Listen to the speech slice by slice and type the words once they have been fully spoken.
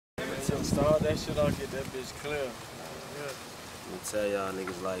shit, start that shit off, get that bitch clear. Yeah. I'm gonna tell y'all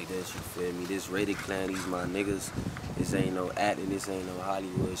niggas like this, you feel me? This RAIDER KLAN, these my niggas. This ain't no acting, this ain't no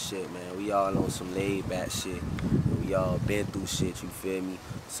Hollywood shit, man. We all on some laid back shit. We all been through shit, you feel me?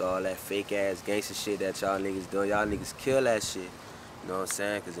 So all that fake ass gangster shit that y'all niggas doing, y'all niggas kill that shit. You know what I'm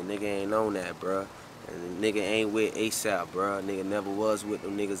saying? Cause the nigga ain't on that, bruh. And the nigga ain't with ASAP, bruh. Nigga never was with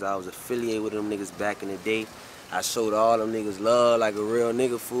them niggas. I was affiliated with them niggas back in the day. I showed all them niggas love like a real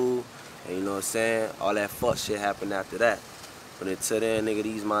nigga fool. And you know what I'm saying? All that fuck shit happened after that. But until then, nigga,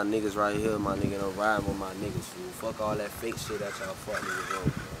 these my niggas right here. My nigga don't ride with my niggas, fool. Fuck all that fake shit that y'all fuck niggas on,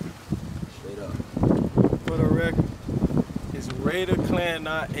 bro. Straight up. For the record, it's RAIDER KLAN,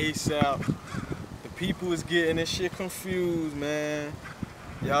 not ASAP. The people is getting this shit confused, man.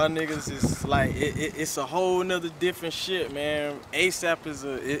 Y'all niggas is like, it's a whole nother different shit, man. ASAP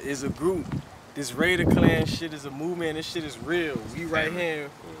is a group. This RAIDER KLAN shit is a movement. This shit is real. We right here.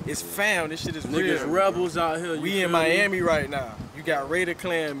 It's found. This shit is real. Niggas rebels out here. We in Miami right now. You got RAIDER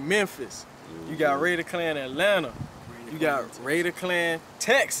KLAN Memphis. You got RAIDER KLAN Atlanta. You got RAIDER KLAN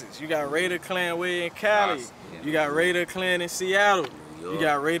Texas. You got RAIDER KLAN way in Cali. You got RAIDER KLAN in Seattle. You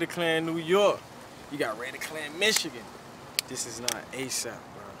got RAIDER KLAN New York. You got RAIDER KLAN Michigan. This is not ASAP,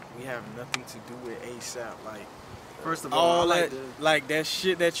 bro. We have nothing to do with ASAP. Like, first of all like that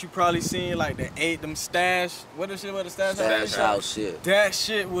shit that you probably seen, like them stash. What the shit? What the stash house shit? That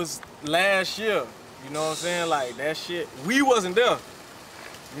shit was last year. You know what I'm saying? Like that shit. We wasn't there.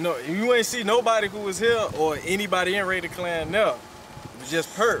 You know, you ain't see nobody who was here or anybody in RAIDER KLAN there. It was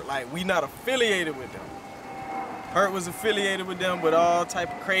just Pert. Like, we not affiliated with them. Pert was affiliated with them, but all type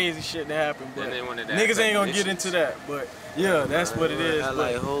of crazy shit that happened. But niggas ain't gonna get into that. But yeah, that's what it is. I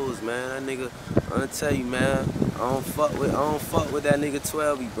like hoes, man. That nigga, I'm gonna tell you, man. I don't fuck with that nigga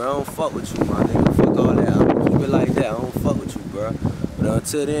 12, bro. I don't fuck with you, my nigga. Fuck all that. I'm gonna keep it like that. I don't fuck with you, bro. But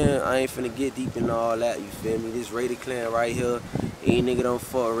until then, I ain't finna get deep in all that. You feel me? This RAIDER KLAN right here. Any nigga don't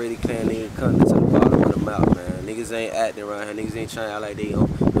fuck with RAIDER KLAN, nigga come to the bottom of the mouth, man. Niggas ain't acting around here. Niggas ain't trying to act like they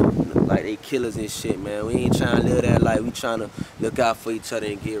like they killers and shit, man. We ain't trying to live that life. We trying to look out for each other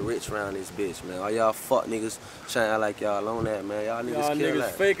and get rich around this bitch, man. All y'all fuck niggas trying to act like y'all on that, man. Y'all niggas kill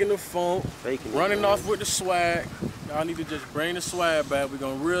that. Faking the phone, running off with the swag. Y'all need to just bring the swag back. We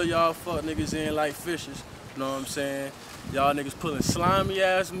gonna reel y'all fuck niggas in like fishes. You know what I'm saying? Y'all niggas pulling slimy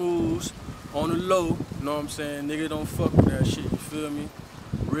ass moves on the low. You know what I'm saying? Nigga don't fuck with that shit. You feel me?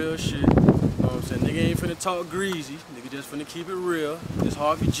 Real shit. You know what I'm saying? Nigga ain't finna talk greasy. Nigga just finna keep it real. This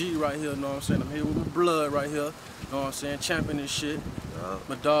Harvey G right here, you know what I'm saying? I'm here with my blood right here. You know what I'm saying? Champion this shit. Yeah.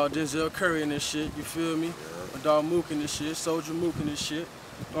 My dog Denzel Curry in this shit, you feel me? Yeah. My dog Mook in this shit, Soldier Mook in this shit. You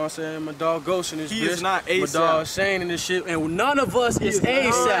know what I'm saying? My dog Ghost in this bitch. He is not ASAP. My dog Shane in this shit. And none of us is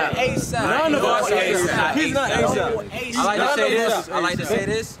ASAP. None of us is ASAP. He's not ASAP. I like to say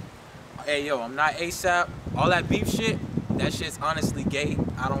this. Hey, yo, I'm not ASAP. All that beef shit, that shit's honestly gay.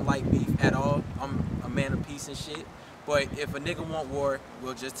 I don't like beef at all. I'm a man of peace and shit. But if a nigga want war,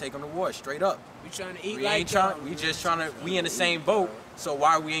 we'll just take him to war, straight up. We trying to eat we just trying to, we in the same boat. So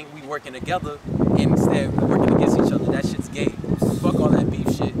why we working together and instead we working against each other? That shit's gay. Fuck all that beef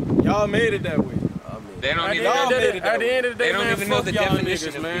shit. Y'all made it that way. They don't even at the end of the day, they don't even know the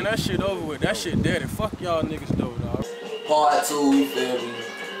definition niggas, man. That shit over with. That shit dead. Fuck y'all niggas though, dog. Part 2, you feel me?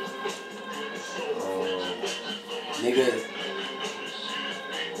 Nigga,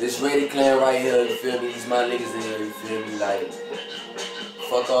 this RAIDER KLAN right here, you feel me? These my niggas in here, you feel me? Like,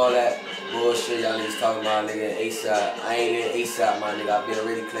 fuck all that bullshit y'all niggas talking about, nigga, ASAP. I ain't in ASAP, my nigga. I've been a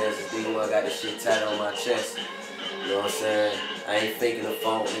RAIDER KLAN since day one. Got this shit tatted on my chest. You know what I'm saying? I ain't faking the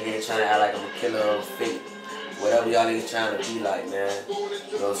phone. Nigga ain't trying to act like I'm a killer or fake. Whatever y'all niggas trying to be like, man. You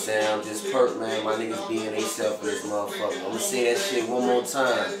know what I'm saying? I'm just Pert, man. My niggas being theyself for this motherfucker. I'm gonna say that shit one more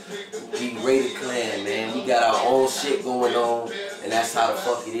time. We RAIDER KLAN, man. We got our own shit going on, and that's how the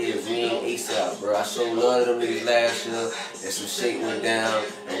fuck it is. We ain't ASAP, bro. I showed love to them niggas last year, and some shit went down,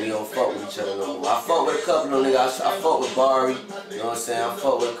 and we don't fuck with each other no more. I fuck with a couple of niggas. I fuck with Bari. You know what I'm saying? I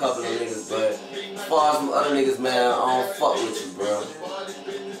fuck with a couple of niggas, but as far as some other niggas, man, I don't fuck with you, bro.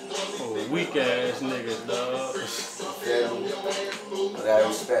 Weak ass niggas, dog. I gotta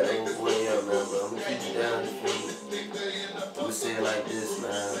respect them before they up, man, but I'm gonna keep you down. I'm gonna say it like this,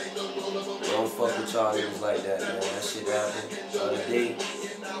 man. Don't fuck with y'all niggas like that, man. That shit happened the other day.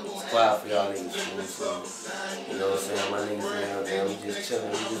 It's quiet for y'all niggas, too, so, you know what I'm saying? My niggas now, man, we just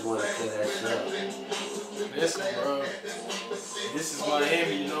chillin'. We just wanna clear that shit up. Listen, bro. This is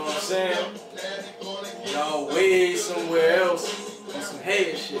Miami, you know what I'm saying? Y'all way somewhere else on some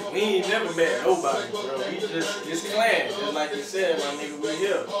hating shit. We ain't never met nobody, bro. We just, it's Clan. Just like you said, my nigga, we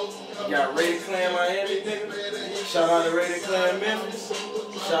here. We got Raided Clan Miami, nigga. Shout out to Raided Clan Memphis.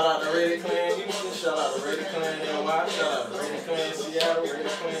 Shout out to Raided Clan Houston. Shout out to Raided Clan NY. Shout out to Raided Clan Seattle, Raided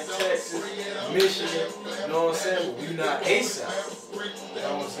Clan Texas, Michigan. You know what I'm saying? But we not ASAP. You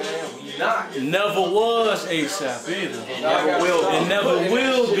know what I'm saying? We not. It never was ASAP either. It never will be. It never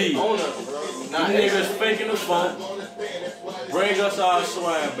will be. You niggas faking the funk. Bring us our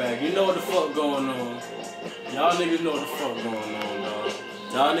swag back. You know what the fuck going on. Y'all niggas know what the fuck going on, dog.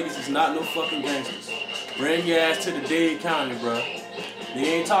 Y'all niggas is not no fucking gangsters. Bring your ass to the Dade County, bro. Nigga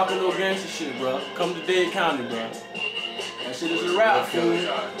ain't talking no gangster shit, bro. Come to Dade County, bro. That shit is a rap, fool.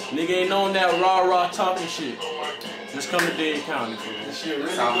 Nigga ain't on that rah-rah talking shit. Just come to Dade County, fool. This shit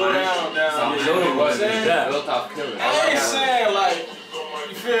really go down there. I ain't saying like,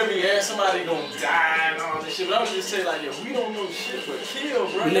 you feel me, somebody gonna die and all this shit, but I'm just saying like, yo, we don't know shit but kill,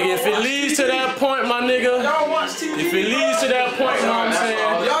 bro. Nigga, if it leads to that point, my nigga, y'all watch TV, if it leads to that point, you know what I'm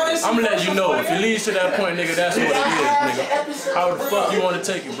saying? I'ma let you know. If it leads to that point, nigga, that's what it is, nigga. How the fuck you wanna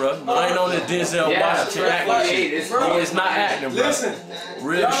take it, bro? But I ain't on this Denzel Washington acting shit. Nigga, it's not acting, bro. Listen,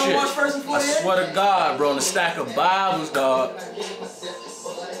 real shit. I swear to God, bro, on a stack of Bibles, dog.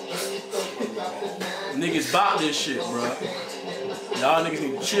 Niggas about this shit, bro. Y'all niggas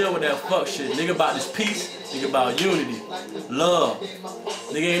need to chill with that fuck shit. Nigga about this peace, nigga about unity, love.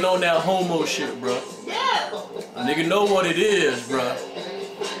 Nigga ain't on that homo shit, bro. A nigga know what it is, bro.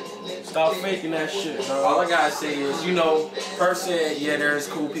 Stop faking that shit, bro. All I gotta say is, you know, first said, yeah, there's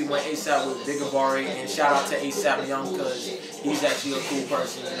cool people in ASAP with Bigger Bari, and shout out to ASAP Young, cause he's actually a cool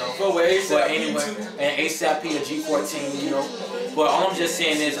person, you know. But anyway, and ASAP P or G14, you know. But all I'm just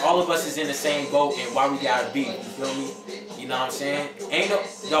saying is, all of us is in the same boat, and why we gotta beef, you feel me? You know what I'm saying? Ain't no,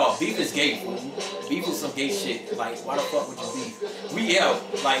 dog, beef is gay, fool. Beef is some gay shit. Like, why the fuck would you beef? We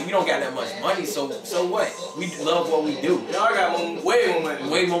like, we don't got that much money, so what? We love what we do. Y'all got way more money.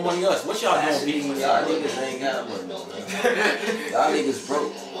 Way more money than us. What y'all doing beefing? Y'all niggas ain't got money, man. Y'all niggas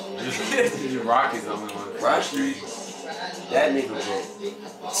broke. Rockies on Rock Street. That nigga broke.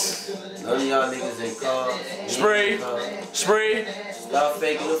 None of y'all niggas in cars. Spray. Stop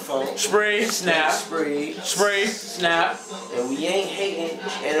faking the phone. Spray. Snap. Spray. Snap. And we ain't hating.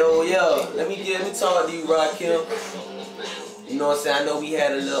 And oh yeah, let me talk to you, Rakim. You know what I'm saying? I know we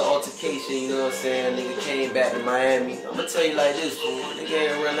had a little altercation, you know what I'm saying? Nigga came back to Miami. I'ma tell you like this, fool. Nigga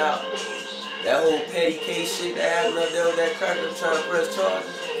ain't run out. That whole petty case shit that happened up there with that cracker trying to press charges.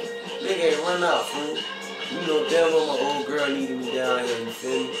 Nigga ain't run out, fool. You know damn well my old girl needed me down here, you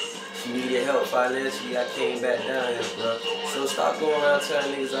feel me? She needed help financially, I came back down here, bro. So stop going around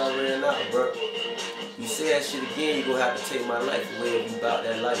telling niggas I ran out, bro. You say that shit again, you gonna have to take my life away if you bout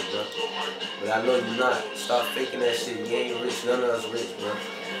that life, bro. But I know you not. Stop faking that shit. You ain't rich, none of us rich, bro.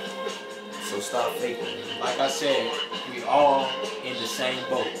 So stop faking it. Like I said, we all in the same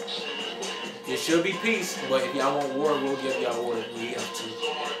boat. There should be peace, but if y'all want war, we'll give y'all war if we have to.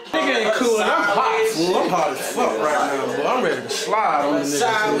 Nigga ain't cool. I'm hot, fool. I'm hot as fuck right now, boy. I'm ready to slide on the nigga.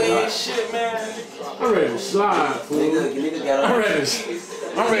 Sideways shit, man. I'm ready to slide, fool. Nigga got I'm ready to slide.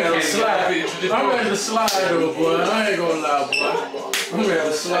 I'm ready to slide, though, boy. I ain't gonna lie, boy. I'm ready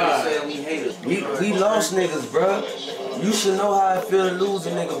to slide. We lost niggas, bro. You should know how I feel to lose a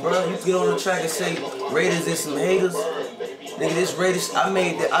nigga, bro. You get on the track and say Raiders is some haters. Nigga, this Raiders,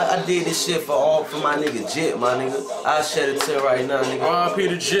 I did this shit for my nigga Jit, my nigga. I shed a tear right now, nigga. R.I.P.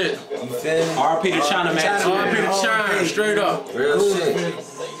 to Jit. You feel me? R.I.P. to China, man. R.I.P. to China, straight up. Real shit.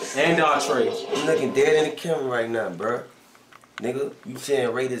 And Trey. You looking dead in the camera right now, bro. Nigga, you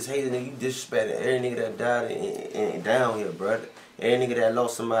saying Raiders haters, nigga, you disrespecting every nigga that died and down here, bro. Every nigga that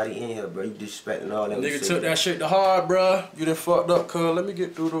lost somebody in here, bro. You disrespecting all that. Nigga took that shit to hard, bro. You done fucked up, cuz. Let me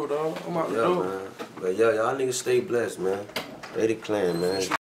get through though, dog. I'm out the door. Man. But yeah, y'all niggas stay blessed, man. Raided Clan, man.